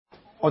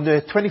On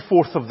the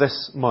 24th of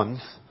this month,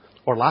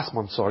 or last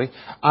month,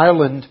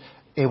 Ireland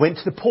went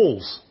to the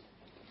polls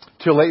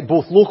to elect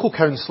both local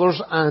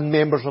councillors and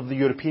members of the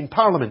European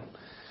Parliament.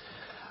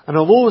 And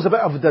although there was a bit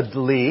of a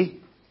delay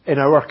in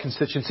our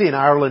constituency, in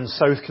Ireland's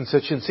South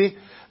constituency,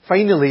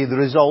 finally the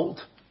result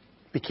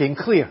became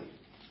clear.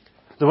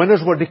 The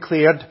winners were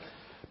declared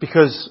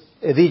because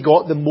they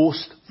got the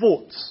most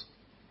votes.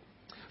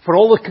 For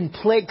all the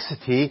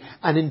complexity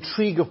and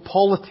intrigue of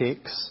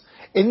politics,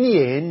 in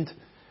the end,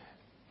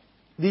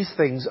 these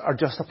things are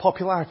just a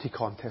popularity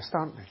contest,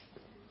 aren't they?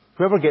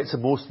 Whoever gets the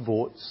most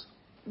votes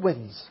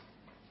wins.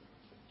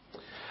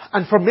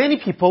 And for many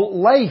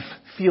people, life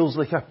feels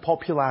like a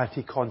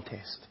popularity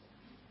contest.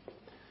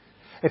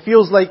 It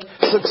feels like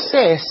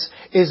success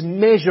is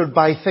measured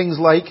by things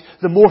like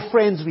the more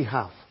friends we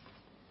have,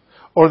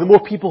 or the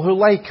more people who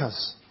like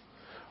us,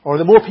 or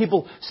the more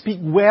people speak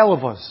well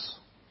of us,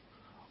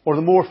 or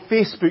the more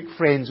Facebook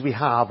friends we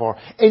have, or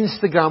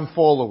Instagram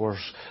followers,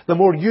 the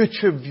more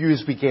YouTube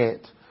views we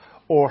get,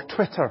 or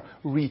Twitter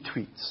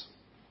retweets.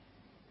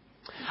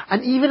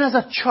 And even as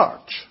a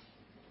church,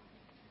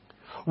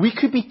 we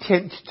could be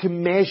tempted to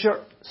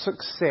measure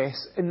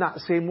success in that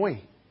same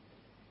way.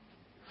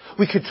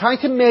 We could try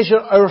to measure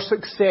our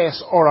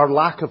success or our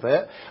lack of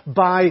it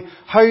by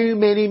how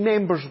many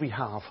members we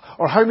have,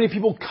 or how many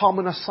people come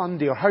on a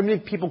Sunday, or how many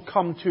people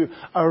come to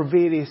our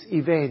various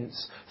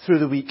events through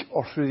the week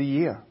or through the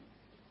year.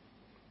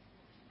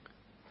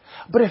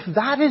 But if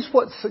that is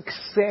what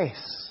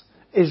success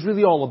is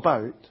really all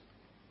about,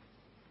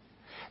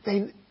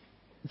 then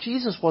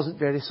Jesus wasn't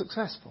very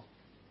successful.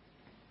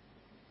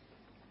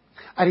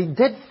 And he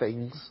did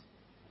things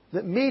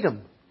that made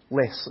him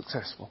less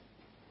successful.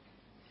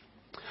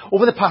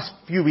 Over the past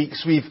few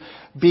weeks, we've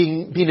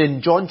been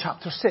in John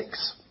chapter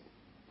 6.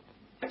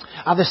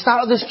 At the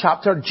start of this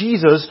chapter,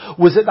 Jesus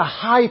was at the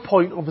high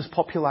point of his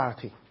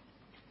popularity.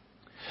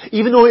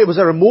 Even though it was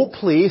a remote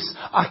place,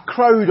 a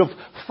crowd of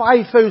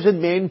 5,000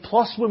 men,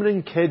 plus women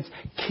and kids,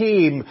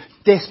 came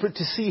desperate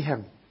to see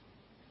him.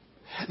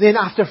 Then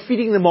after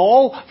feeding them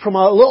all from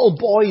a little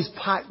boy's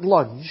packed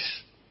lunch,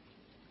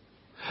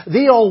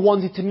 they all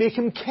wanted to make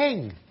him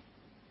king.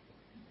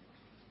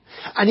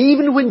 And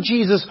even when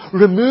Jesus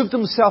removed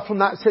himself from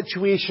that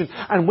situation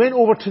and went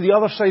over to the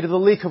other side of the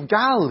Lake of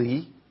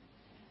Galilee,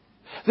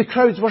 the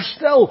crowds were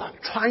still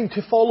trying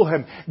to follow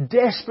him,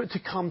 desperate to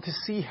come to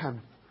see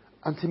him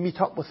and to meet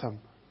up with him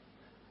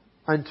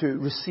and to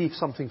receive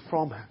something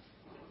from him.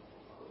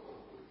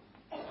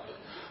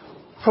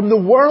 From the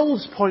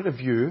world's point of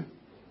view,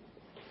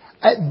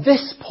 at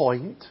this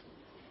point,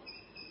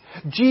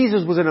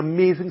 Jesus was an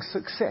amazing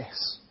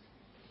success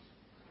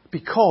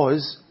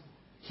because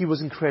he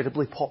was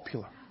incredibly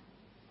popular.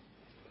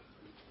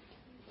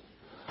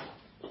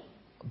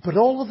 But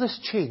all of this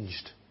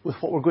changed with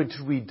what we're going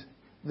to read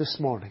this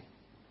morning.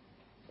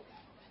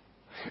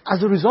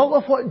 As a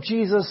result of what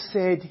Jesus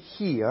said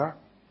here,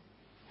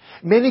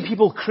 many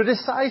people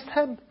criticized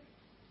him.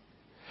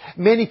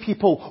 Many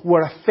people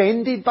were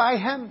offended by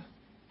him.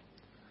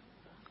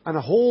 And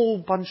a whole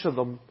bunch of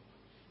them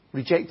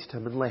rejected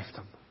him and left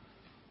him.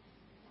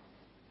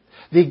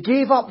 They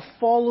gave up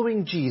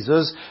following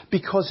Jesus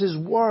because his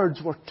words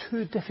were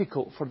too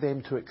difficult for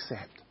them to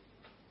accept.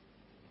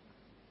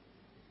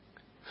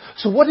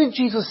 So what did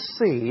Jesus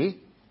say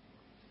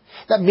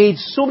that made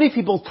so many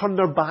people turn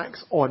their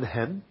backs on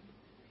him?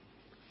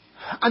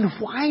 And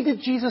why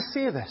did Jesus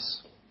say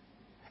this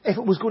if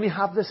it was going to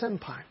have this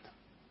impact?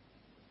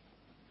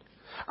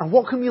 And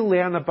what can we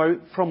learn about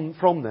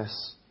from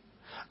this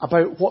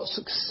about what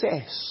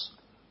success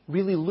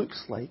really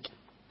looks like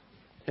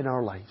in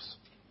our lives?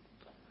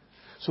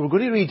 So we're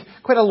going to read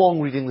quite a long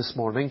reading this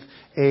morning.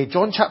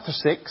 John chapter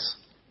 6.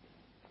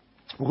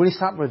 We're going to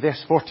start with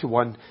verse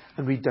 41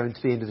 and read down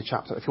to the end of the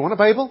chapter. If you want a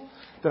Bible,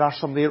 there are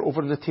some there over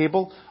on the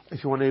table.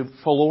 If you want to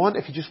follow on,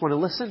 if you just want to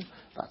listen,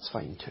 that's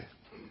fine too.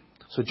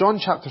 So John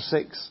chapter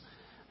 6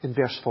 and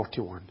verse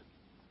 41.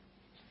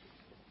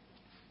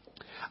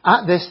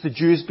 At this the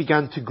Jews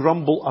began to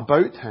grumble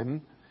about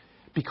him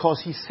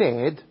because he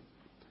said,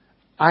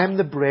 "I am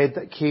the bread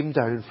that came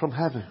down from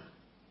heaven."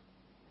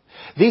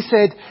 They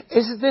said,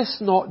 "Is this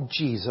not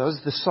Jesus,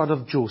 the son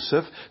of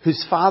Joseph,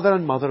 whose father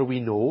and mother we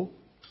know?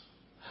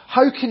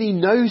 How can he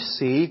now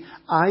say,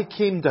 'I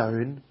came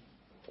down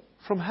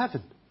from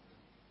heaven'?"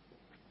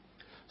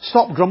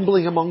 "Stop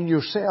grumbling among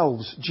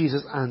yourselves,"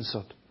 Jesus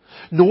answered.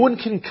 "No one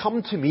can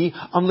come to me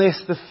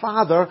unless the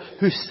Father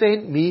who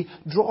sent me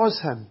draws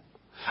him,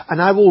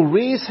 and I will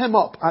raise him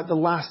up at the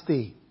last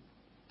day.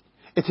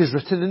 It is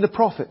written in the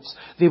prophets,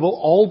 they will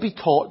all be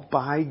taught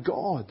by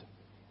God.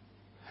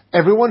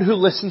 Everyone who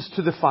listens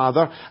to the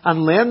Father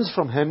and learns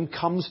from him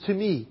comes to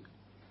me.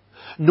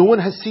 No one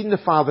has seen the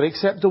Father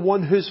except the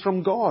one who is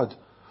from God.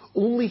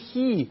 Only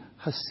he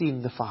has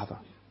seen the Father.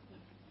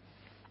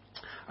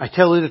 I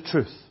tell you the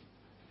truth.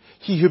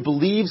 He who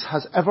believes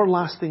has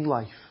everlasting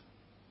life.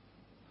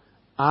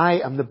 I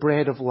am the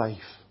bread of life.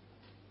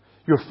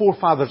 Your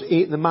forefathers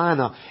ate the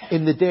manna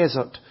in the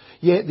desert,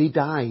 yet they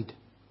died.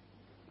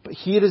 But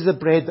here is the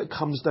bread that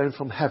comes down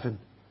from heaven,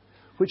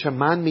 which a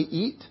man may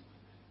eat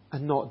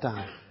and not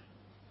die.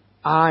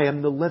 I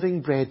am the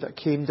living bread that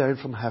came down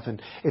from heaven.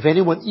 If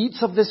anyone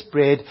eats of this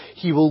bread,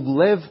 he will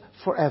live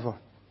forever.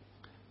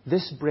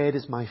 This bread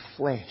is my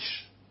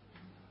flesh,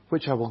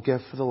 which I will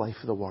give for the life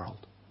of the world.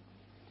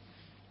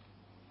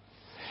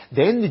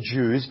 Then the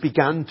Jews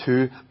began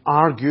to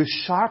argue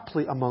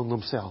sharply among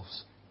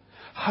themselves.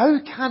 How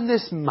can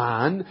this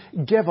man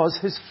give us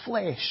his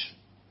flesh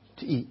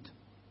to eat?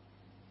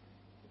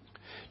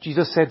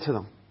 Jesus said to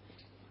them,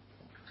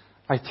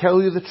 I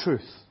tell you the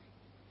truth.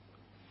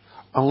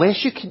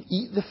 Unless you can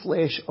eat the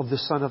flesh of the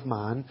Son of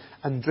Man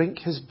and drink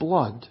his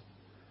blood,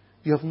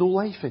 you have no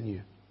life in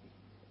you.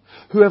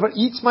 Whoever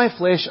eats my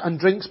flesh and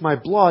drinks my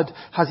blood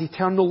has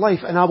eternal life,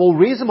 and I will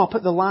raise him up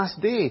at the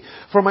last day.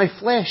 For my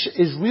flesh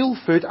is real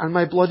food and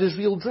my blood is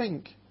real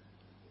drink.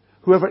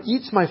 Whoever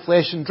eats my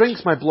flesh and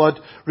drinks my blood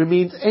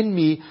remains in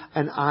me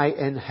and I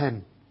in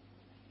him.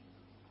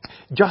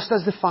 Just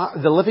as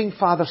the living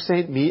Father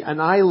sent me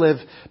and I live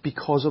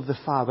because of the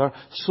Father,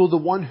 so the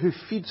one who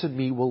feeds on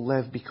me will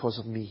live because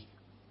of me.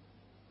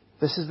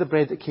 This is the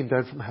bread that came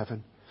down from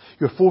heaven.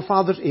 Your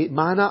forefathers ate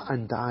manna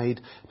and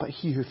died, but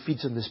he who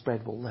feeds on this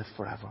bread will live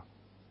forever.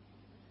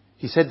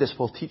 He said this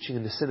while teaching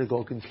in the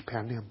synagogue in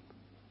Capernaum.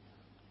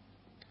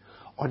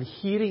 On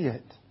hearing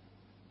it,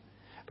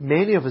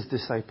 many of his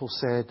disciples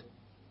said,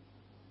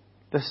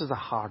 this is a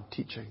hard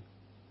teaching.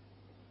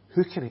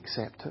 Who can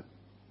accept it?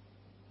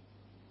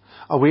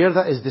 Aware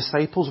that his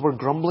disciples were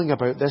grumbling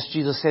about this,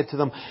 Jesus said to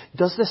them,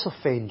 does this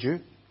offend you?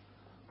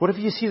 What if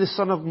you see the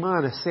Son of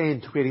Man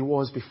ascend to where he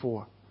was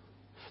before?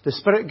 The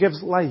Spirit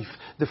gives life.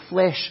 The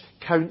flesh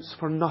counts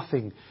for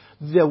nothing.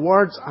 The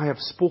words I have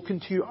spoken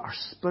to you are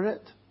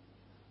spirit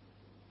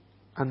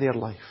and they are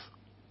life.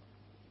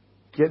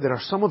 Yet there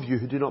are some of you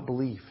who do not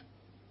believe.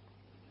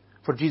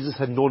 For Jesus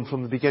had known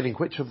from the beginning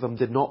which of them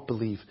did not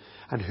believe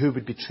and who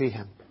would betray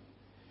him.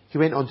 He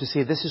went on to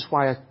say, this is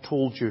why I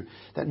told you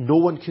that no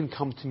one can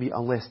come to me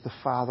unless the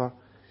Father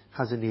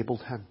has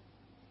enabled him.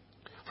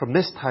 From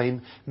this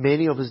time,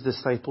 many of his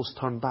disciples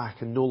turned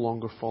back and no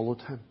longer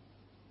followed him.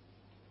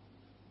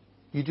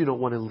 You do not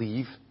want to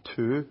leave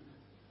too,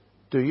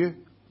 do you?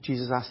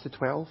 Jesus asked the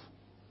 12.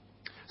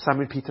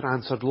 Simon Peter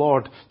answered,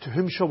 Lord, to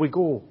whom shall we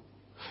go?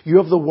 You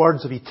have the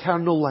words of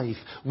eternal life.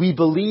 We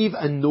believe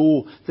and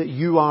know that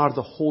you are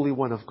the Holy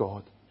One of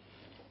God.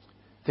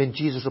 Then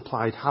Jesus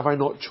replied, have I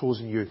not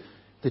chosen you,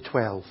 the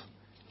 12?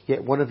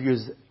 Yet one of you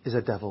is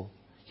a devil.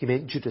 He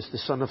meant Judas, the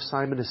son of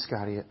Simon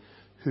Iscariot,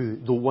 who,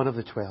 though one of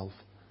the 12,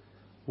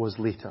 was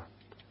later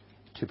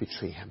to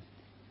betray him.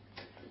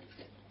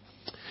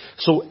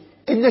 So,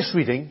 in this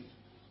reading,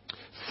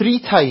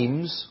 3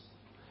 times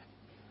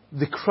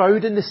the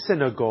crowd in the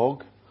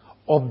synagogue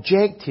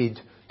objected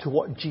to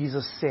what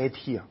Jesus said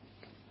here.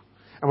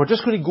 And we're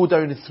just going to go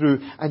down through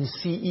and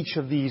see each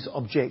of these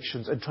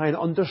objections and try and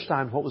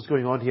understand what was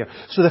going on here.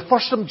 So the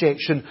first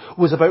objection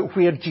was about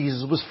where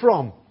Jesus was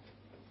from.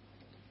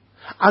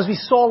 As we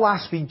saw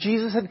last week,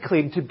 Jesus had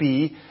claimed to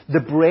be the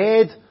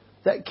bread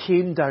that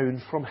came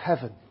down from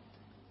heaven.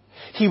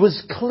 He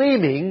was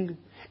claiming,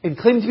 in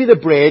claiming to be the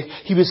bread,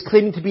 he was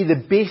claiming to be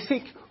the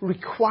basic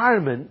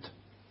requirement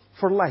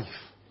for life.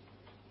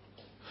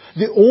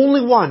 The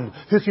only one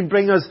who can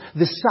bring us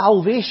the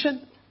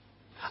salvation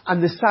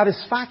and the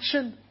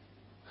satisfaction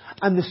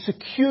and the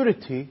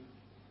security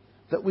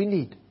that we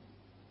need.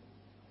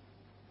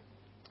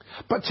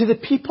 But to the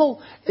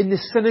people in the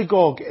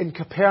synagogue in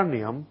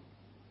Capernaum,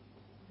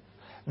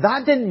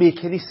 that didn't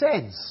make any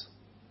sense.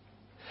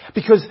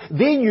 Because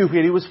they knew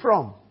where he was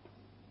from.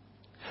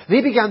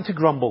 They began to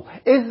grumble.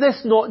 Is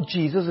this not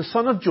Jesus, the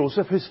son of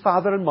Joseph, whose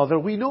father and mother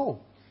we know?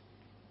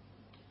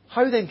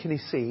 How then can he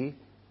say,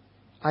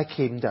 I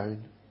came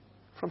down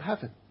from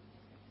heaven?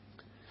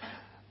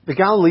 The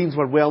Galileans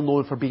were well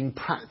known for being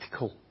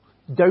practical,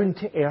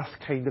 down-to-earth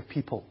kind of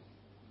people.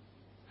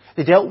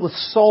 They dealt with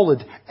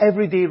solid,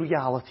 everyday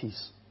realities.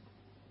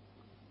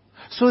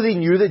 So they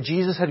knew that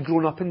Jesus had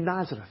grown up in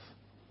Nazareth.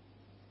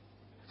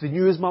 They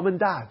knew his mum and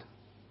dad.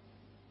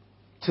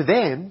 To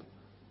them,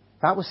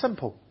 that was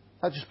simple.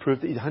 That just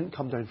proved that he hadn't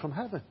come down from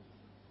heaven.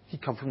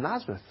 He'd come from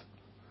Nazareth.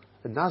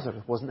 And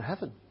Nazareth wasn't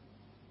heaven.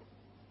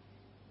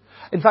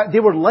 In fact, they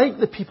were like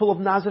the people of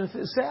Nazareth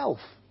itself.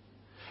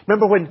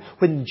 Remember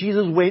when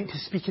Jesus went to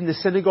speak in the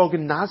synagogue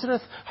in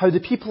Nazareth, how the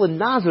people in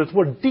Nazareth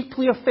were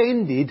deeply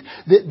offended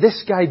that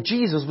this guy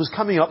Jesus was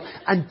coming up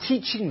and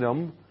teaching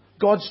them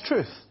God's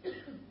truth.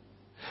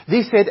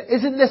 They said,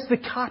 isn't this the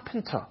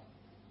carpenter?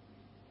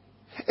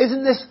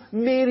 Isn't this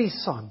Mary's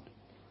son?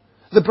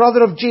 The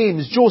brother of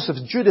James, Joseph,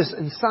 Judas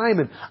and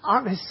Simon.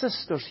 Aren't his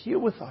sisters here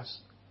with us?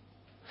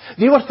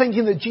 They were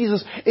thinking that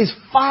Jesus is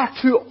far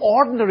too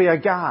ordinary a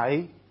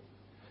guy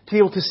to be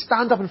able to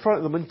stand up in front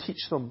of them and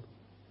teach them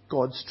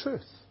God's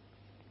truth.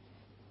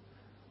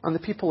 And the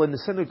people in the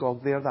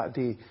synagogue there that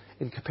day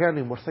in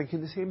Capernaum were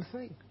thinking the same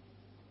thing.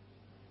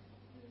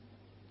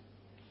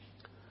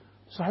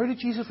 So how did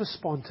Jesus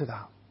respond to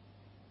that?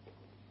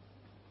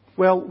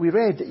 Well, we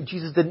read that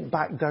Jesus didn't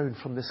back down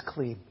from this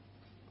claim.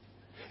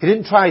 He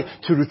didn't try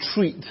to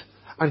retreat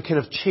and kind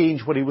of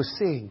change what he was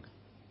saying.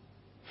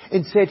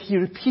 Instead, he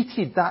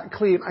repeated that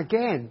claim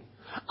again.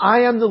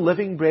 I am the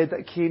living bread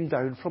that came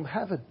down from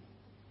heaven.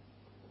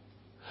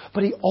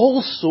 But he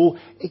also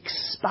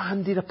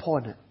expanded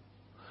upon it.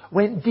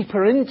 Went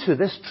deeper into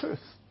this truth.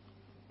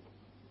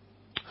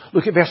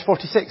 Look at verse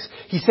 46.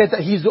 He said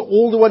that he's the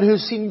only one who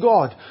has seen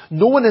God.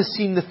 No one has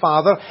seen the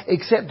Father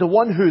except the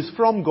one who is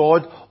from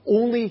God.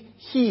 Only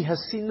he has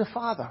seen the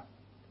Father.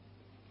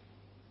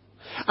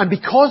 And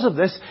because of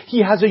this,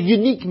 he has a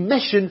unique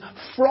mission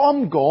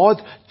from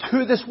God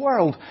to this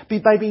world,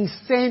 by being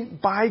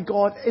sent by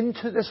God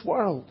into this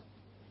world.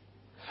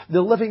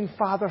 The living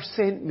Father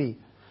sent me,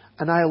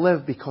 and I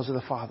live because of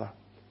the Father.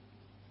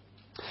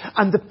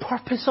 And the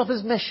purpose of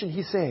his mission,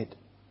 he said,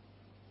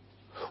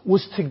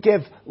 was to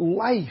give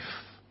life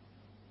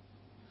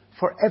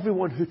for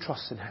everyone who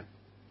trusts in him.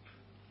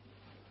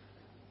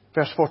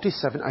 Verse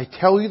 47, I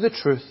tell you the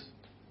truth,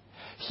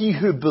 he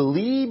who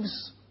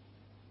believes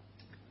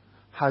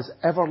has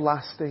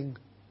everlasting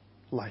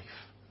life.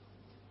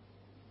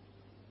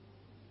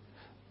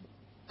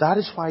 That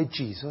is why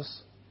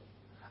Jesus,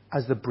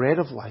 as the bread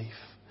of life,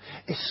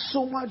 is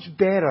so much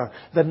better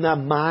than the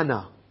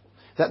manna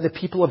that the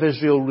people of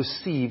Israel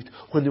received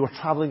when they were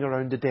travelling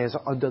around the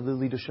desert under the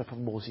leadership of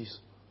Moses.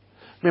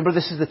 Remember,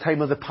 this is the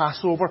time of the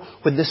Passover,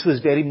 when this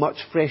was very much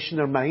fresh in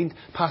their mind.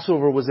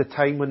 Passover was a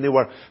time when they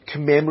were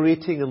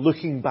commemorating and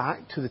looking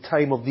back to the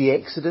time of the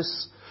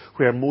Exodus,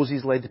 where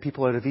Moses led the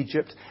people out of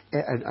Egypt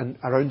and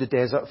around the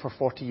desert for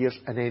 40 years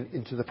and then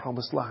into the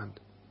Promised Land.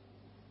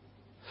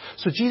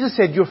 So Jesus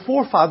said, your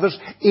forefathers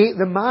ate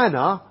the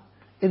manna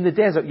in the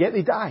desert, yet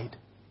they died.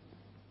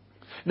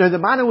 Now the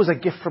manna was a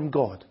gift from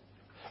God.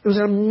 It was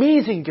an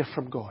amazing gift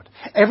from God.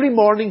 Every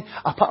morning,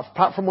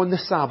 apart from on the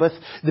Sabbath,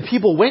 the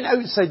people went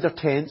outside their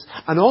tents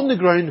and on the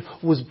ground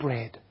was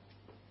bread.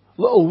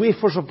 Little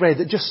wafers of bread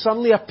that just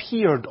suddenly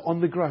appeared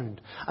on the ground.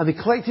 And they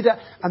collected it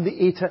and they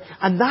ate it.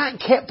 And that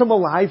kept them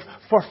alive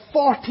for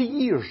 40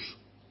 years.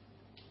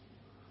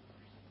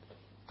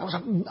 That was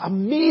an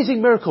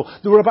amazing miracle.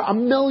 There were about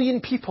 1 million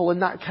people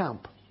in that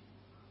camp.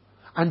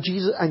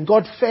 And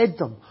God fed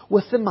them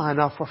with the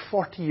manna for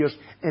 40 years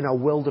in a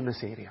wilderness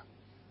area.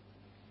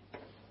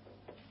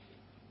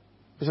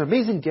 It was an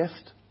amazing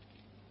gift,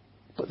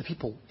 but the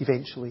people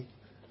eventually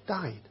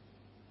died.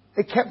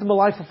 It kept them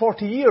alive for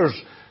 40 years,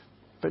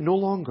 but no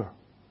longer.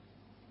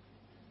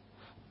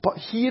 But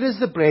here is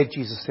the bread,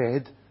 Jesus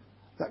said,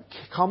 that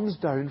comes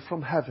down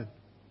from heaven,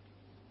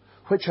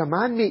 which a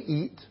man may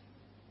eat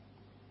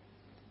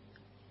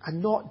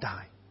and not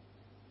die.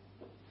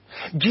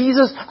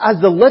 Jesus, as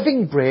the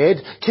living bread,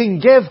 can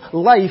give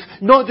life,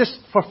 not just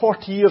for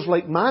 40 years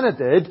like manna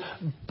did,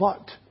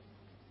 but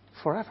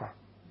forever.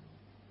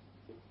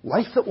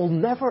 Life that will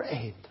never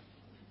end.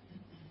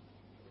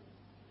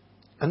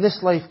 And this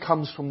life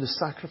comes from the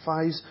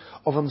sacrifice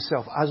of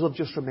himself, as we've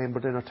just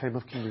remembered in our time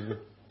of communion.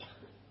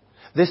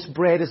 This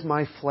bread is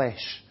my flesh,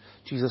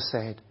 Jesus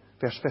said,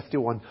 verse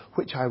 51,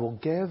 which I will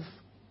give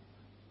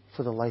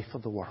for the life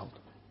of the world.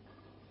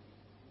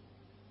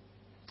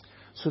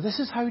 So this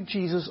is how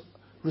Jesus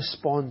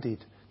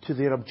responded to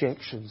their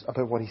objections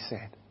about what he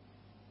said.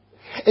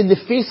 In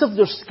the face of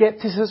their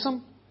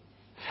skepticism,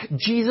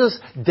 Jesus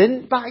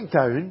didn't back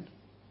down.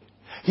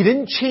 He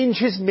didn't change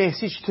his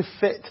message to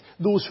fit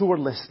those who were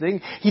listening.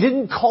 He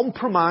didn't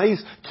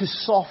compromise to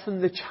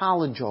soften the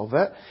challenge of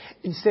it.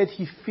 Instead,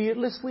 he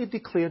fearlessly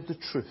declared the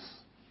truth.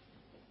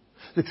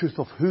 The truth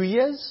of who he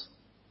is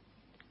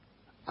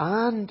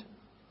and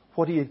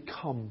what he had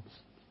come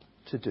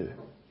to do.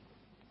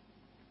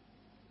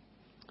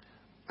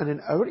 And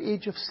in our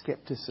age of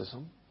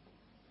skepticism,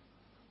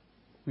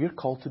 we are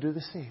called to do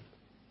the same.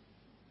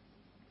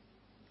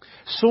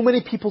 So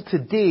many people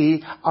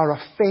today are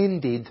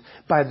offended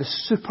by the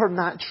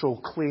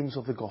supernatural claims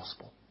of the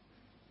gospel.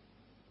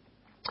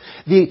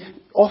 They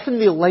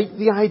like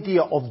the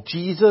idea of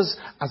Jesus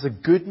as a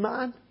good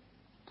man,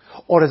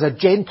 or as a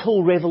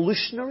gentle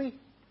revolutionary,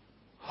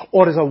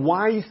 or as a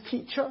wise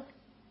teacher.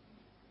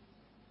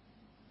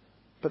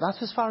 But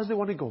that's as far as they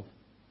want to go.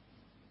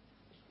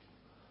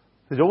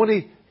 They don't want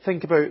to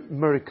think about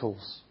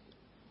miracles.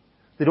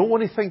 They don't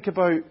want to think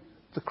about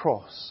the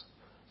cross.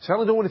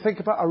 Certainly don't want to think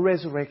about a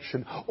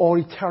resurrection or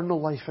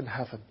eternal life in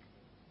heaven.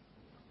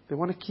 They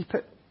want to keep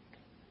it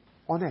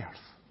on earth.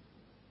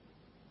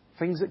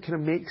 Things that kind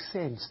of make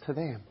sense to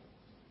them.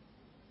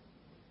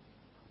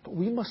 But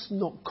we must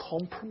not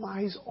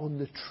compromise on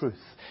the truth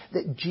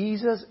that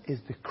Jesus is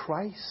the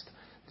Christ,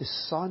 the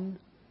Son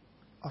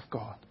of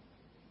God.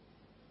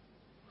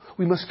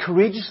 We must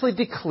courageously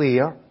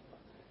declare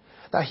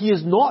that he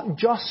is not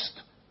just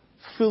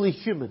fully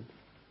human,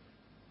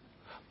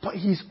 but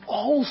he's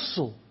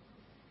also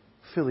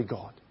fully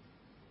God.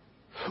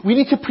 We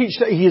need to preach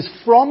that he is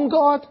from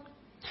God,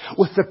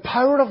 with the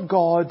power of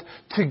God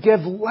to give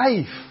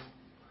life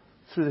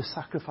through the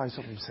sacrifice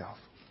of himself.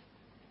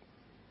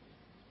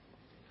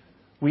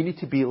 We need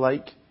to be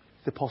like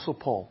the Apostle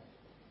Paul,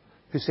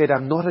 who said,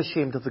 I'm not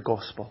ashamed of the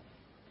gospel,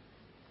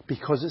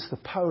 because it's the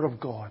power of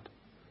God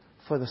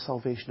for the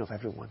salvation of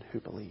everyone who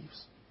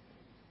believes.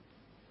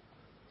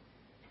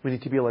 We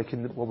need to be like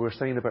in what we were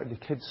singing about in the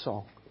kids'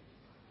 song.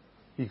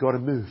 You've got to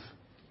move.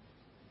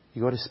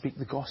 You've got to speak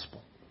the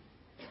gospel,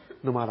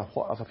 no matter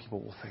what other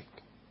people will think.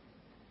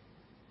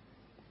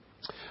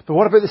 But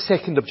what about the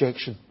second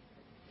objection?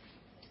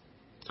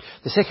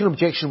 The second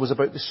objection was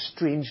about the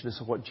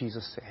strangeness of what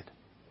Jesus said.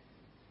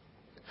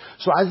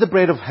 So as the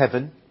bread of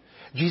heaven,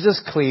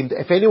 Jesus claimed,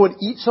 if anyone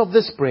eats of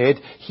this bread,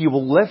 he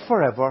will live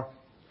forever.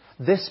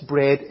 This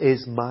bread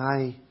is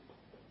my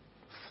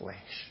flesh.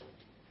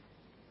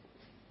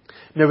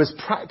 Now, as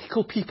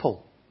practical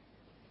people,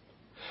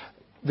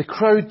 the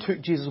crowd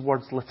took Jesus'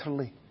 words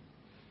literally.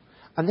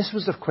 And this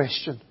was their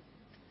question.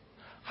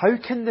 How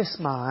can this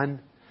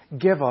man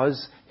give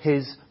us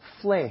his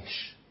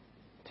flesh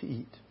to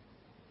eat?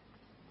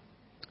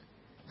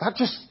 That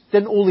just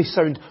didn't only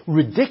sound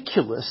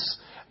ridiculous,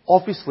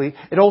 obviously,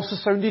 it also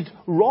sounded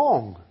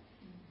wrong.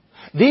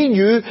 They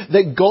knew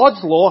that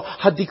God's law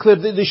had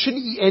declared that they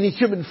shouldn't eat any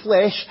human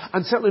flesh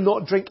and certainly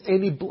not drink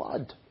any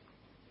blood.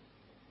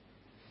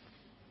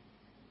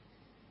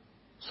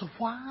 So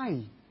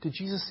why did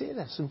Jesus say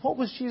this? And what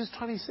was Jesus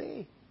trying to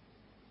say?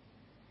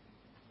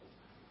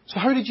 So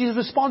how did Jesus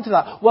respond to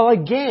that? Well,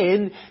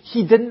 again,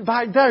 he didn't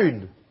back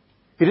down.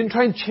 He didn't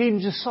try and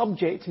change the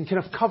subject and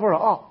kind of cover it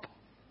up.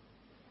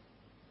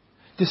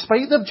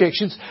 Despite the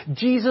objections,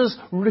 Jesus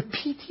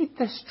repeated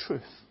this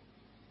truth.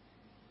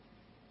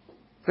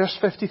 Verse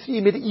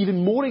 53 made it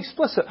even more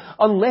explicit.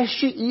 Unless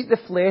you eat the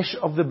flesh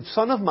of the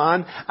Son of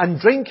Man and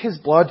drink his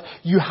blood,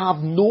 you have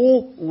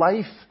no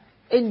life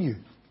in you.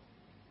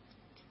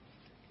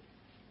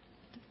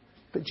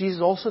 But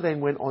Jesus also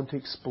then went on to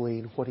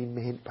explain what he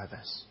meant by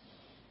this.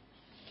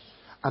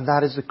 And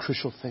that is the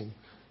crucial thing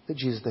that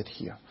Jesus did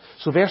here.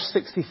 So verse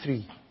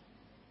 63.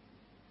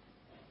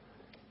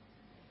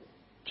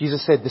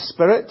 Jesus said, the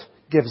Spirit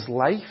gives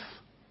life.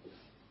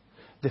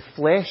 The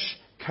flesh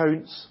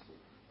counts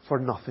for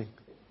nothing.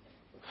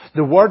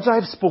 The words I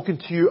have spoken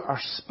to you are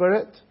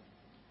spirit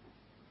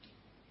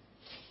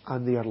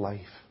and they are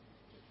life.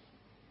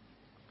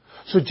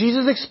 So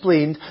Jesus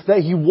explained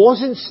that he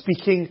wasn't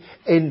speaking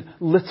in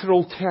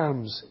literal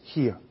terms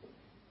here.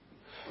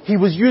 He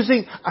was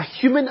using a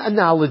human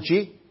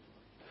analogy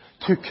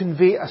to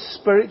convey a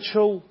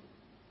spiritual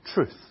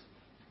truth.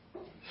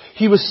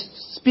 He was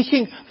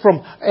speaking from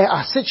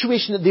a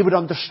situation that they would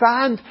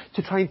understand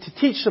to trying to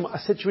teach them a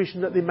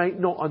situation that they might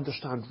not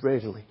understand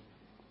readily.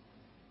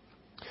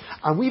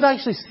 And we've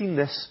actually seen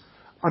this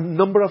on a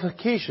number of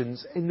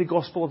occasions in the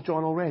Gospel of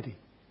John already.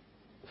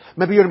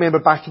 Maybe you remember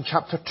back in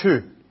chapter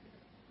 2.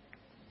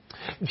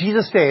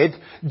 Jesus said,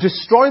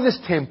 destroy this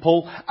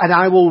temple and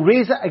I will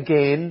raise it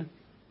again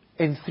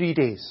in 3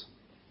 days.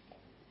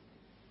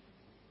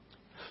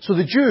 So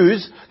the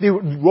Jews, they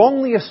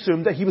wrongly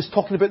assumed that he was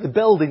talking about the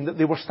building that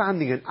they were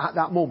standing in at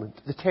that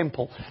moment, the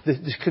temple,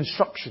 the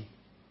construction.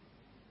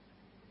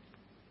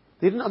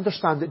 They didn't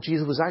understand that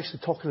Jesus was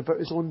actually talking about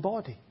his own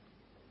body.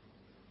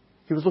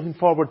 He was looking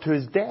forward to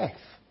his death,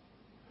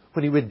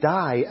 when he would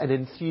die and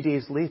in 3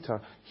 days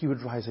later he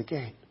would rise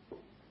again.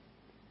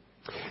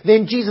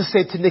 Then Jesus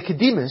said to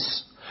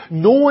Nicodemus,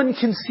 no one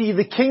can see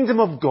the kingdom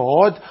of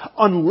God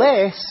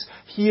unless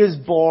he is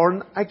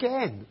born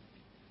again.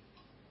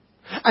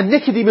 And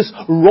Nicodemus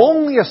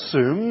wrongly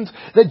assumed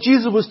that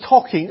Jesus was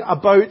talking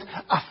about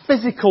a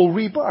physical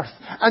rebirth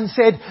and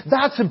said,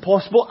 that's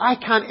impossible, I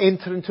can't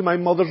enter into my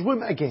mother's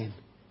womb again.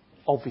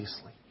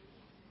 Obviously.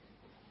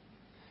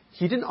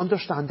 He didn't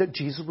understand that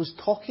Jesus was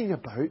talking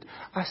about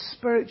a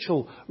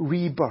spiritual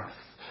rebirth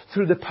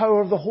through the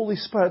power of the Holy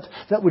Spirit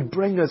that would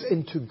bring us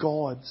into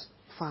God's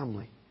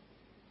family.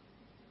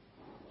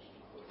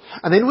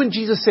 And then when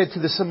Jesus said to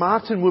the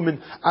Samaritan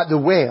woman at the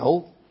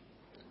well,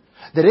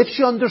 that if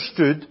she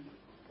understood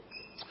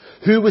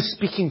who was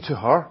speaking to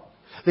her,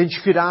 then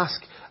she could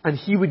ask, and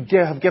he would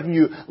have given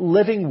you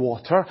living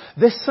water.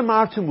 This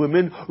Samaritan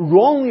woman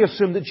wrongly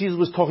assumed that Jesus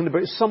was talking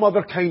about some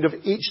other kind of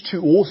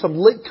H2O, some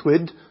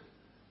liquid,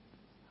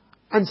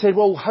 and said,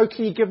 well, how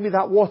can you give me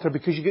that water?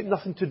 Because you get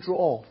nothing to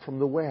draw from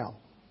the well.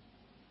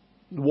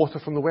 The water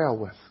from the well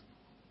with.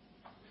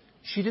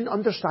 She didn't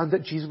understand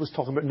that Jesus was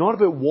talking about, not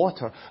about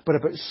water, but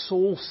about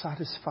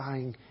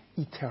soul-satisfying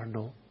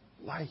eternal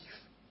life.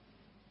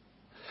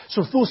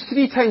 So those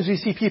 3 times we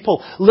see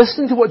people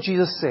listening to what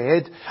Jesus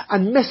said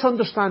and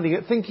misunderstanding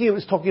it, thinking it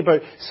was talking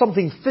about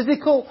something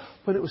physical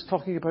when it was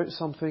talking about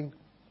something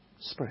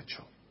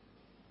spiritual.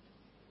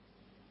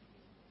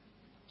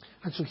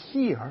 And so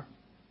here,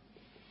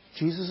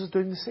 Jesus is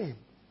doing the same.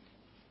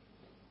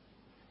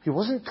 He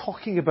wasn't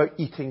talking about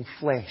eating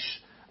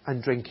flesh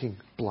and drinking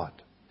blood.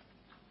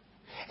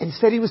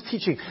 Instead, he was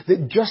teaching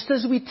that just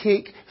as we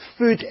take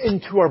food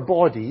into our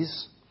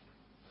bodies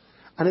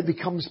and it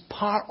becomes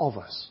part of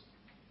us,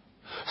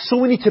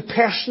 so we need to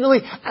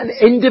personally and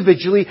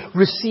individually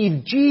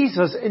receive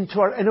Jesus into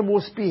our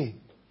innermost being.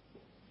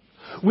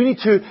 We need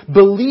to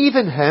believe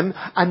in him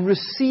and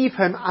receive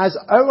him as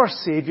our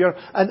Saviour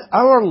and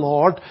our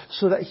Lord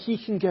so that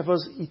he can give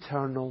us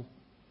eternal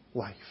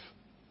life.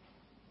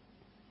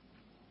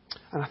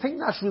 And I think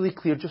that's really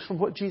clear just from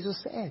what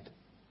Jesus said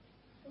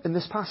in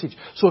this passage.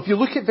 So if you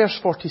look at verse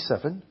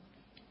 47,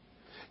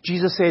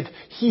 Jesus said,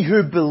 he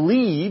who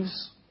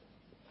believes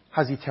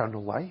has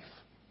eternal life.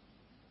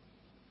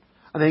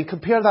 And then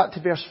compare that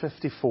to verse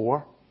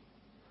 54.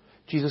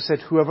 Jesus said,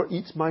 whoever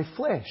eats my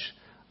flesh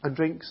and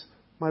drinks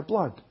my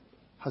blood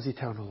has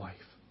eternal life.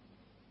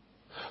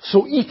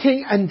 So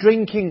eating and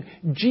drinking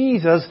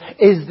Jesus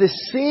is the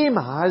same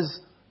as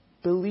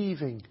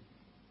believing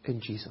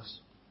in Jesus.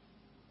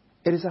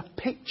 It is a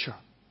picture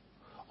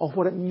of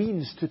what it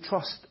means to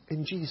trust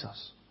in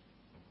Jesus.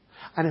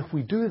 And if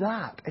we do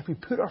that, if we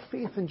put our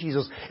faith in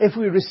Jesus, if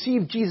we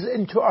receive Jesus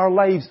into our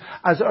lives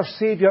as our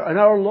Saviour and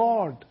our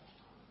Lord,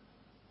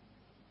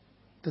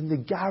 then the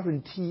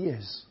guarantee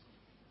is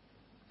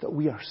that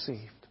we are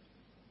saved,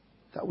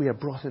 that we are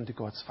brought into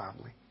God's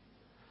family,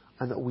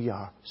 and that we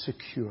are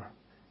secure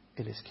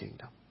in His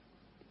kingdom.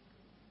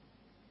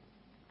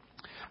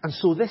 And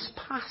so this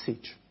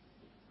passage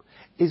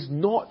is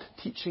not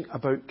teaching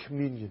about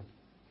communion,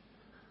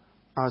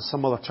 as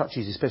some other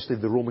churches, especially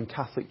the Roman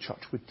Catholic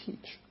Church, would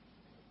teach.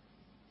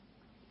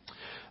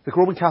 The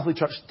Roman Catholic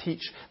Church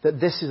teach that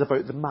this is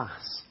about the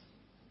Mass.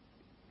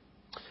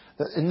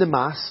 That in the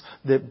Mass,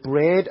 the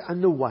bread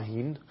and the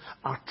wine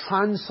are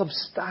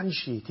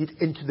transubstantiated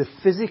into the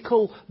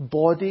physical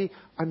body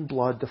and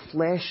blood, the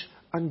flesh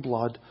and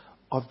blood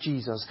of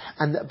Jesus.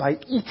 And that by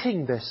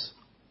eating this,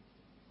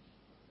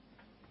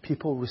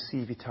 people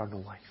receive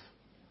eternal life.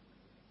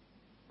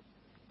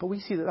 But we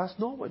see that that's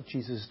not what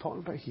Jesus is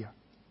talking about here.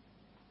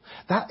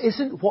 That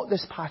isn't what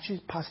this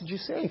passage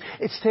is saying.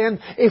 It's saying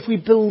if we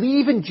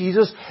believe in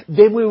Jesus,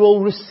 then we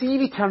will receive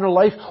eternal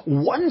life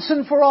once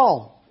and for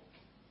all.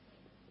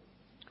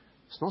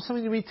 It's not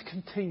something we need to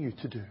continue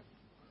to do.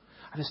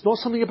 And it's not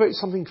something about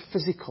something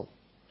physical.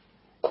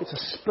 It's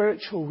a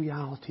spiritual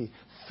reality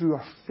through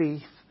our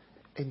faith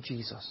in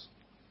Jesus.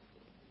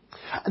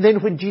 And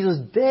then when Jesus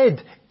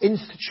did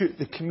institute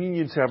the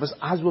communion service,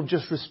 as we've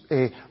just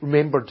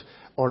remembered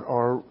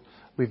or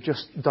we've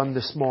just done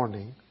this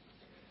morning,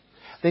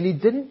 then He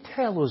didn't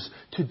tell us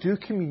to do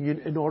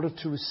communion in order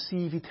to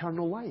receive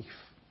eternal life.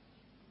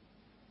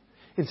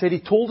 Instead,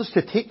 He told us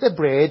to take the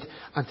bread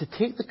and to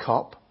take the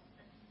cup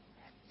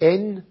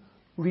in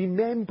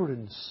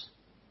remembrance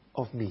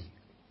of me.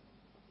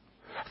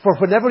 For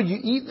whenever you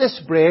eat this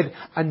bread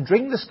and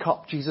drink this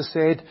cup, Jesus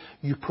said,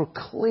 you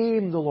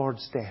proclaim the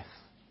Lord's death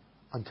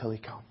until He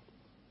come.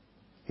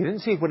 He didn't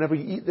say whenever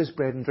you eat this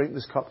bread and drink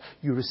this cup,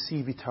 you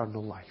receive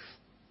eternal life.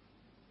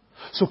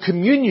 So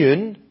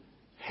communion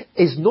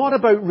is not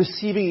about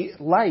receiving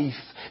life.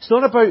 It's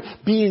not about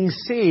being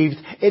saved.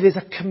 It is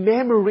a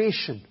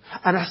commemoration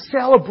and a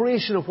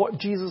celebration of what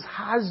Jesus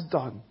has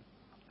done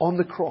on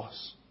the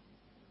cross.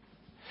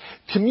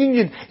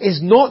 Communion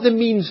is not the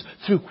means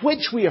through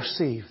which we are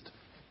saved,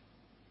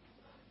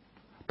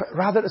 but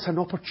rather it's an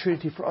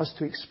opportunity for us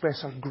to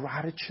express our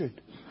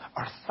gratitude,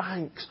 our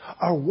thanks,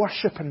 our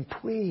worship and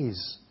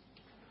praise,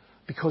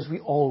 because we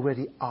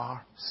already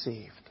are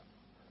saved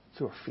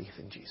through our faith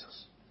in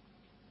Jesus.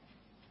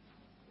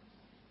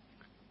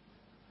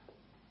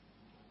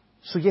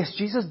 So yes,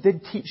 Jesus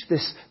did teach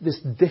this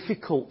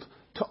difficult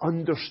to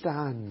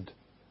understand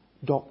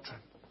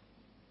doctrine.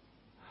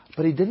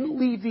 But He didn't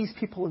leave these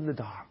people in the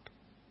dark.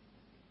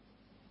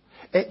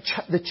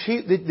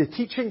 The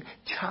teaching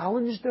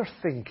challenged their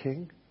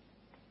thinking,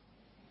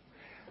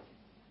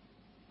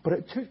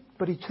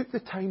 but He took the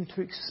time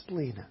to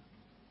explain it.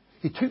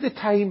 He took the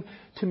time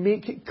to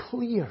make it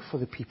clear for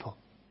the people.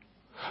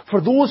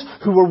 For those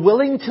who were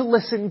willing to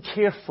listen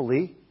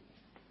carefully,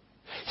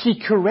 He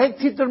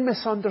corrected their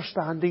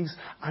misunderstandings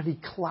and He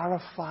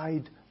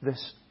clarified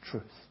this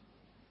truth.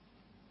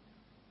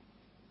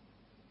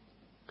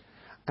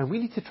 And we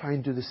need to try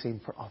and do the same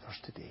for others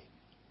today.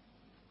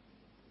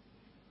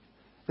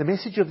 The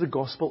message of the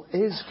gospel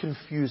is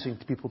confusing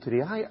to people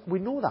today. We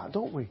know that,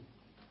 don't we?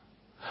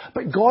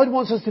 But God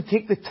wants us to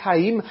take the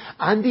time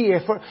and the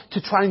effort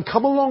to try and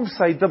come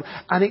alongside them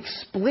and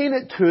explain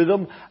it to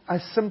them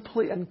as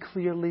simply and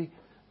clearly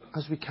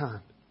as we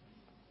can.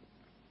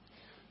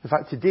 In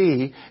fact,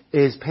 today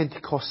is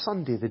Pentecost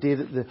Sunday, the day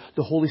that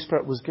the Holy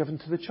Spirit was given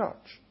to the church.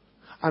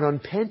 And on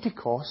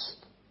Pentecost,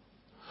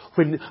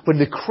 when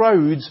the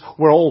crowds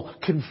were all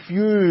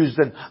confused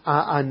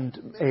and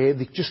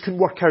they just couldn't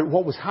work out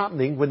what was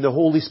happening, when the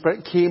Holy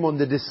Spirit came on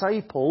the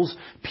disciples,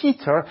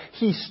 Peter,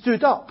 he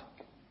stood up.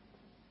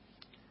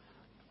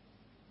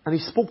 And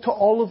he spoke to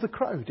all of the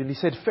crowd. And he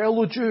said,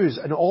 fellow Jews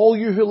and all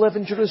you who live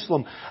in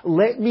Jerusalem,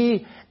 let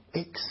me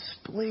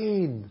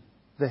explain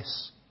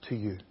this to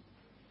you.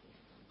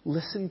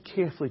 Listen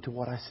carefully to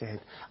what I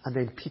said. And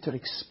then Peter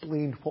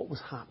explained what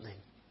was happening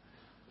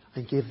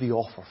and gave the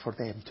offer for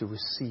them to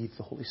receive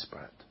the Holy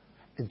Spirit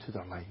into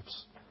their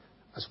lives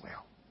as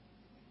well.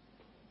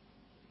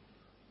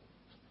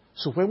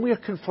 So when we are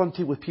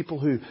confronted with people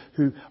who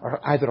are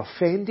either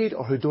offended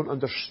or who don't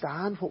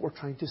understand what we're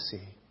trying to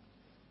say,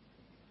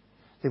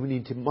 then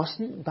we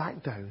mustn't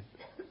back down,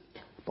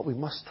 but we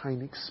must try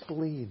and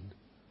explain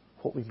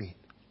what we mean.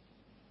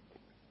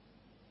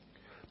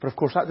 But of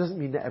course that doesn't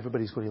mean that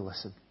everybody's going to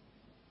listen.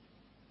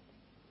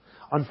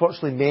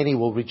 Unfortunately, many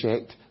will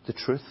reject the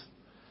truth.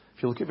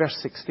 If you look at verse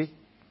 60,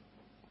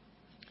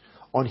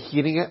 On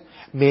hearing it,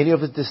 many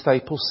of his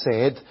disciples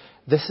said,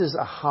 "This is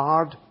a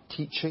hard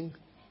teaching.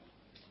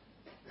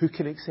 Who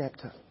can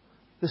accept it?"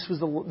 This was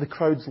the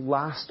crowd's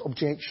last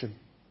objection.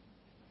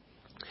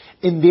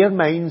 In their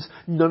minds,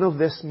 none of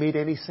this made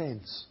any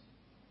sense.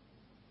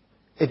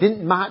 It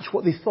didn't match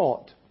what they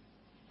thought.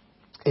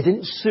 It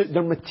didn't suit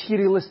their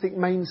materialistic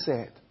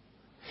mindset.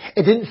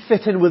 It didn't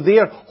fit in with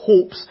their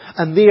hopes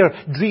and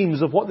their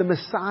dreams of what the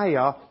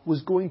Messiah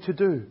was going to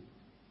do.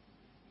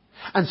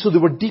 And so they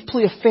were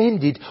deeply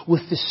offended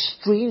with the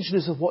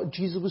strangeness of what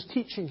Jesus was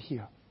teaching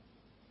here.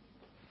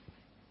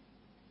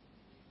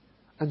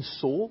 And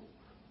so,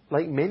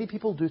 like many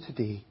people do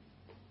today,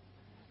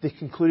 they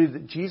concluded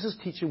that Jesus'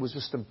 teaching was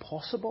just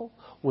impossible,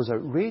 was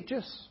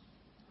outrageous,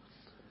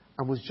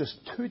 and was just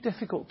too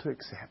difficult to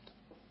accept.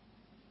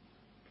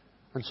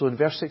 And so in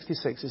verse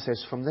 66 it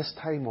says, "From this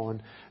time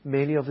on,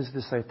 many of his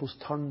disciples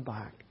turned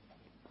back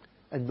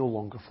and no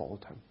longer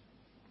followed him."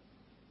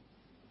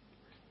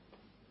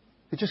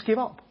 They just gave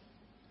up.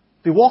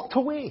 They walked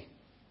away.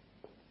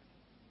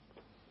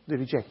 They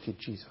rejected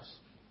Jesus.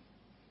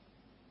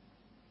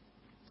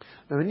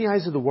 Now, in the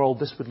eyes of the world,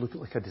 this would look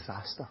like a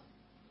disaster.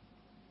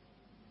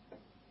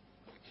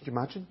 Could you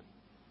imagine?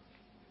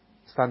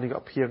 Standing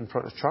up here in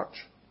front of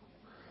church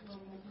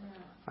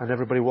and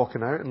everybody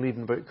walking out and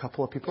leaving about a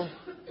couple of people.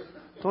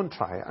 Don't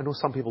try it. I know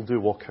some people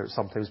do walk out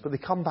sometimes, but they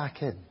come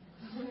back in.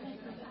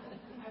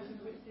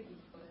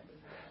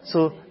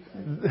 So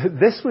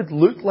this would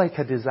look like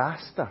a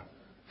disaster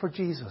for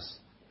Jesus.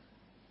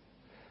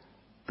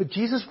 But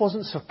Jesus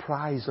wasn't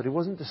surprised or he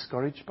wasn't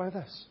discouraged by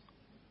this.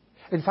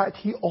 In fact,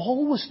 he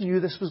always knew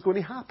this was going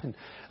to happen.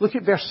 Look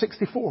at verse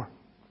 64.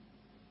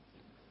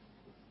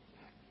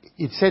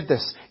 He'd said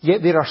this,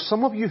 "Yet there are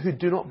some of you who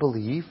do not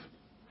believe,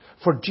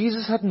 for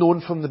Jesus had known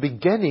from the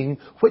beginning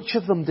which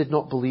of them did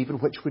not believe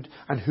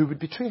and who would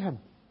betray him."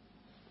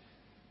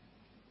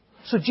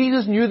 So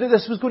Jesus knew that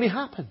this was going to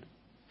happen.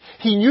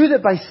 He knew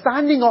that by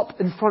standing up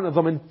in front of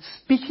them and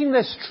speaking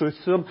this truth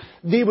to them,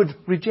 they would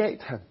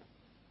reject him.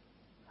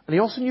 And he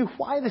also knew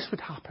why this would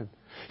happen.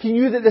 He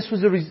knew that this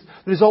was the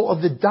result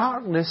of the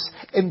darkness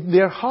in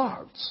their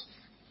hearts.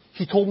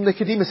 He told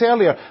Nicodemus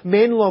earlier,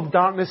 "Men love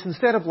darkness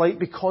instead of light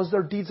because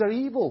their deeds are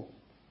evil."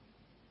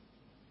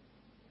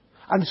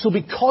 And so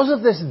because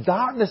of this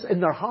darkness in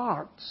their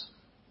hearts,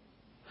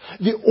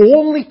 the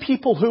only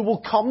people who will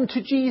come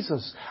to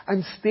Jesus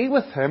and stay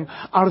with him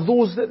are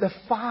those that the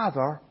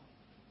Father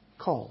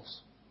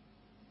calls.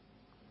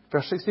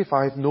 Verse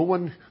 65, "No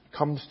one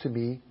can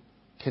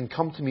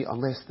come to me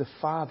unless the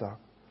Father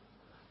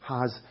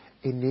has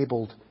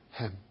enabled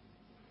him."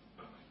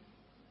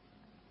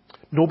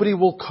 Nobody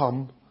will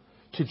come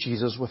to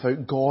Jesus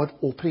without God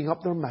opening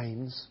up their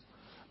minds,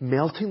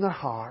 melting their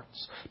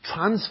hearts,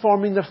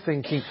 transforming their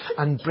thinking,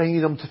 and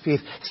bringing them to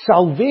faith.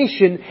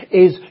 Salvation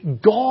is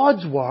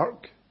God's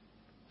work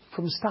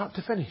from start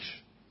to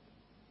finish.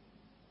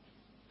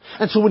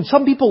 And so when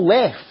some people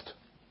left,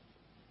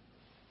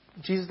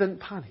 Jesus didn't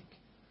panic.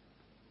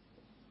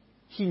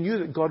 He knew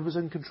that God was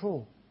in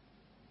control.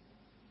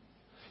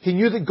 He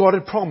knew that God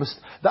had promised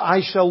that I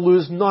shall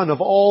lose none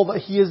of all that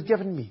he has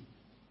given me.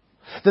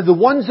 That the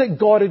ones that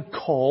God had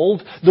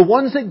called, the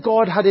ones that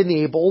God had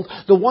enabled,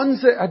 the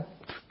ones that had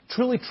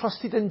truly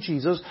trusted in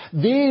Jesus,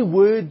 they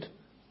would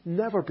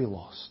never be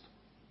lost.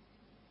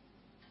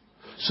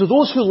 So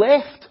those who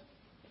left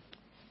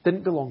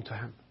didn't belong to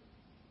him.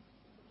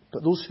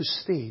 But those who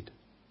stayed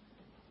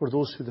were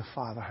those who the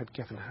Father had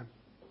given him.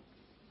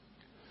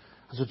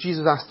 And so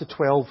Jesus asked the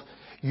 12,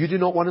 "You do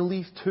not want to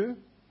leave too,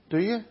 do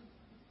you?"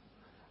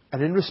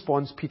 And in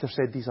response, Peter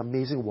said these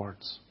amazing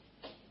words,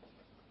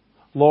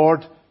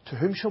 "Lord, to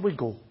whom shall we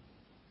go?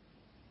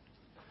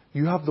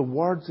 You have the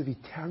words of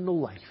eternal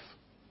life.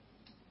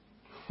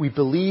 We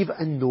believe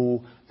and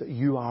know that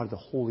you are the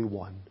Holy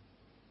One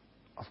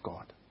of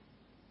God."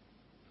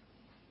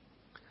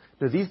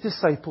 Now these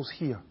disciples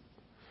here,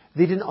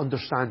 they didn't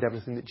understand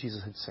everything that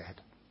Jesus had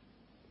said.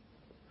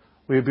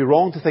 We would be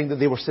wrong to think that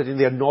they were sitting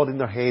there nodding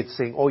their heads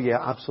saying, "Oh yeah,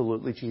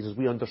 absolutely, Jesus,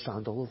 we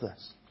understand all of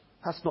this."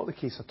 That's not the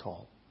case at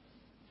all.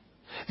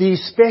 They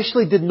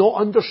especially did not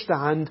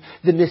understand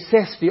the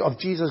necessity of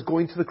Jesus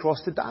going to the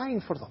cross to dying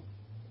for them.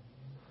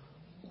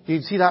 You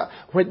can see that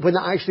when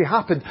that actually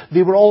happened,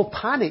 they were all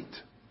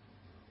panicked.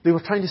 They were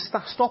trying to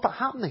stop it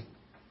happening.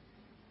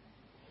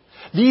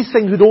 These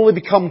things would only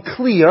become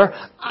clear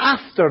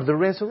after the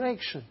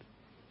resurrection.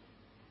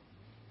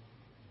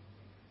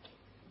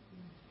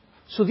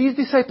 So these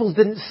disciples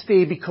didn't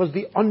stay because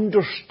they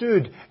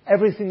understood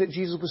everything that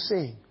Jesus was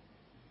saying.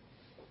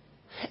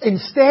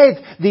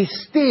 Instead, they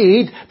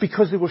stayed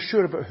because they were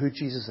sure about who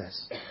Jesus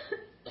is.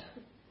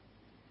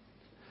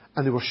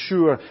 And they were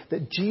sure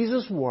that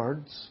Jesus'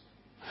 words,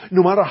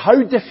 no matter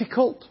how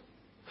difficult,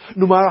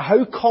 no matter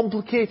how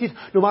complicated,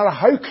 no matter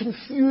how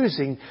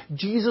confusing,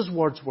 Jesus'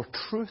 words were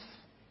truth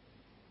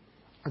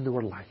and they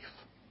were life.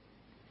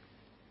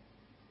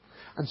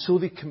 And so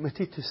they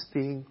committed to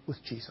staying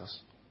with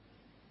Jesus.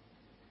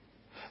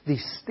 They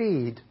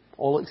stayed,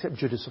 all except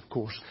Judas, of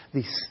course,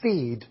 they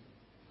stayed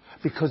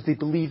because they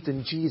believed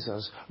in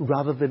Jesus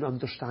rather than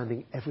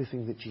understanding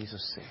everything that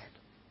Jesus said.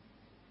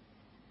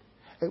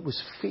 It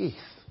was faith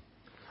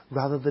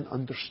rather than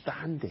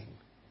understanding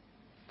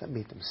that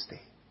made them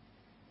stay.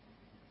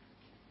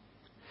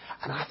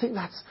 And I think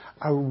that's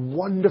a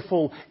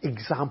wonderful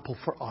example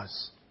for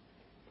us.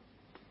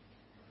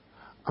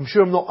 I'm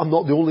sure I'm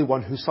not the only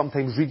one who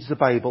sometimes reads the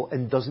Bible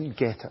and doesn't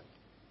get it,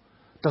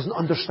 doesn't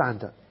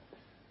understand it.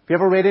 Have you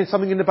ever read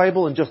something in the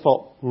Bible and just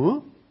thought,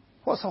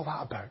 what's all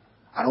that about?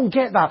 I don't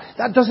get that.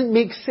 That doesn't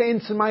make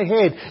sense in my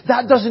head.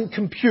 That doesn't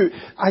compute.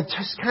 I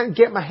just can't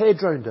get my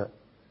head around it.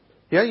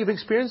 Yeah, you've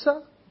experienced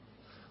that?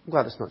 I'm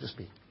glad it's not just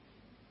me.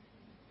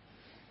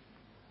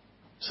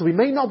 So we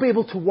might not be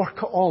able to work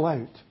it all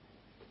out.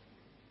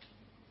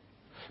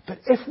 But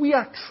if we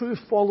are true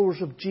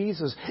followers of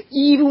Jesus,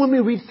 even when we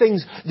read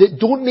things that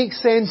don't make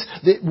sense,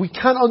 that we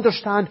can't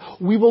understand,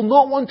 we will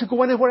not want to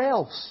go anywhere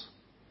else.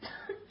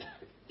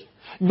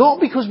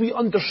 Not because we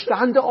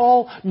understand it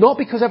all, not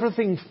because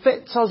everything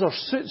fits us or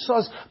suits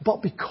us,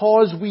 but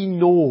because we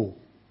know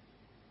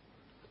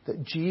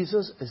that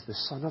Jesus is the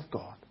Son of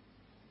God.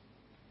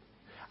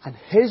 And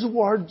His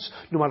words,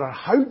 no matter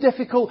how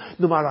difficult,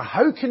 no matter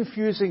how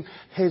confusing,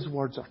 His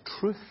words are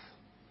truth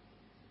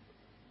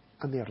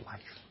and they are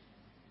life.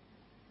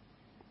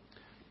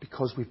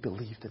 Because we've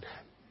believed in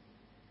Him.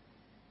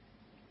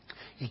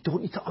 You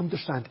don't need to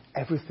understand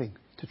everything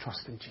to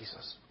trust in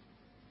Jesus.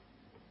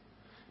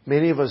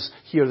 Many of us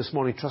here this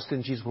morning trusted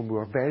in Jesus when we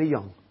were very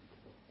young.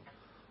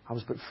 I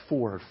was about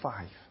 4 or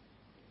 5.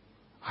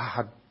 I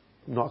had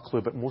not a clue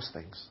about most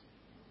things.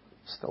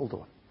 Still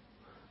don't.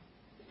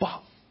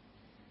 But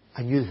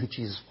I knew who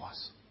Jesus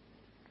was.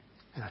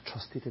 And I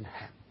trusted in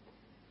Him.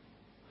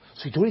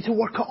 So you don't need to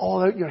work it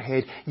all out in your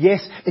head.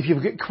 Yes, if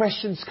you've got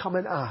questions, come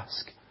and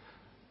ask.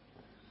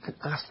 And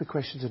ask the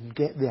questions and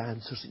get the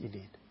answers that you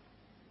need.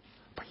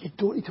 But you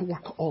don't need to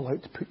work it all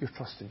out to put your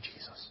trust in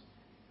Jesus.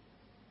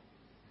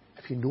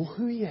 If you know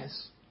who He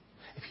is,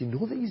 if you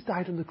know that He's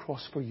died on the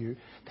cross for you,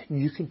 then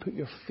you can put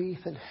your faith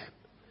in Him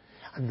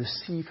and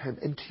receive Him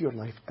into your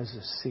life as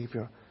the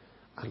Saviour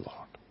and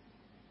Lord.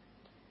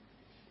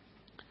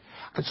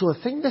 And so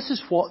I think this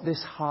is what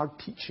this hard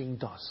teaching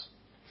does.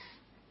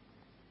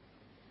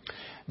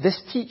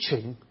 This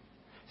teaching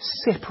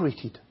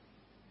separated.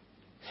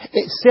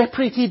 It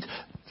separated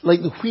like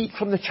the wheat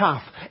from the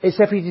chaff. It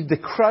separated the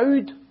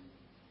crowd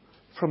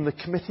from the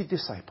committed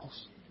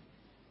disciples.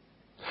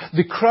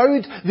 The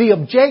crowd, they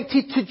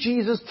objected to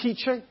Jesus'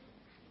 teaching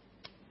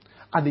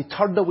and they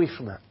turned away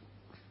from it.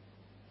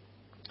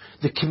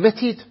 The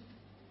committed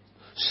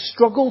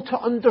struggled to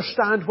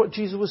understand what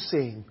Jesus was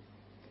saying,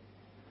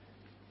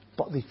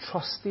 but they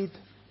trusted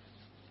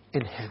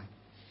in Him.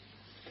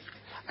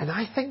 And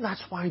I think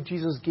that's why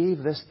Jesus gave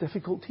this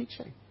difficult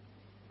teaching.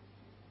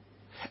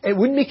 It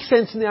wouldn't make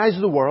sense in the eyes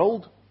of the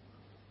world.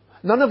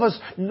 None of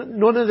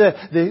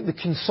the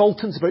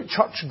consultants about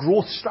church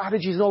growth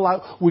strategies and all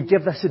that would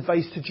give this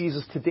advice to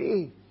Jesus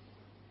today.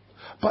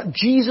 But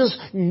Jesus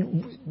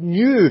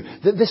knew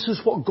that this was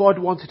what God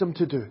wanted Him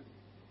to do.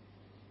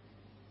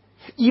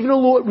 Even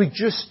although it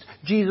reduced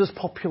Jesus'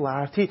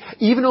 popularity,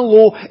 even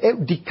although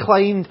it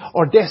declined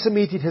or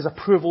decimated His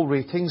approval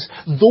ratings,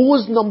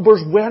 those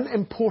numbers weren't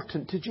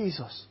important to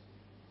Jesus.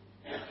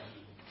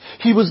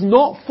 He was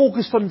not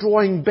focused on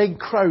drawing big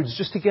crowds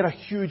just to get a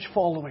huge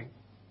following.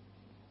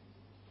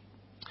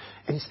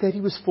 Instead,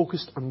 He was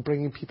focused on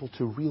bringing people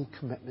to real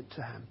commitment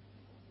to Him.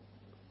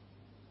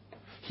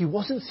 He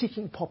wasn't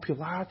seeking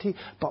popularity,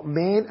 but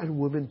men and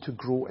women to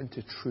grow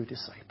into true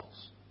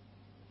disciples.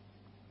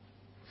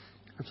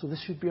 And so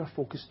this should be our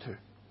focus too.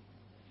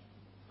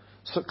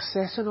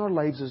 Success in our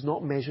lives is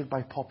not measured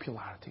by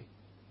popularity.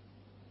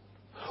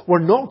 We're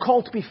not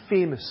called to be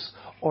famous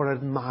or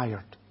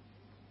admired.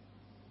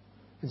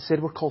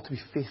 Instead, we're called to be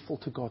faithful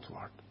to God's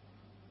Word.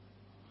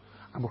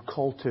 And we're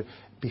called to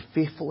be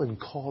faithful in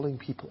calling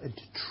people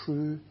into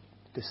true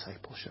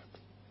discipleship.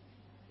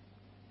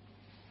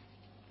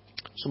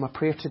 So my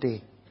prayer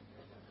today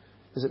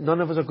is that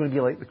none of us are going to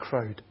be like the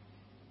crowd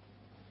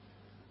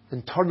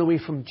and turn away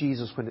from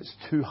Jesus when it's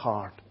too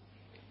hard,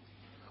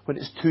 when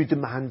it's too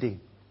demanding,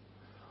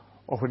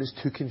 or when it's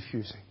too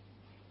confusing.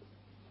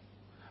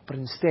 But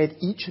instead,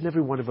 each and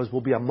every one of us will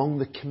be among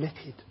the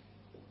committed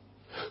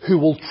who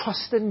will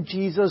trust in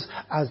Jesus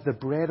as the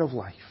bread of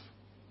life,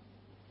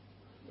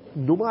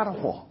 no matter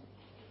what,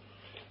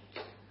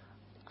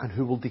 and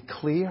who will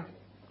declare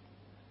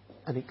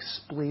and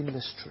explain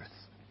this truth,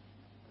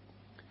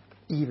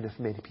 even if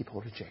many people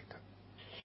reject it.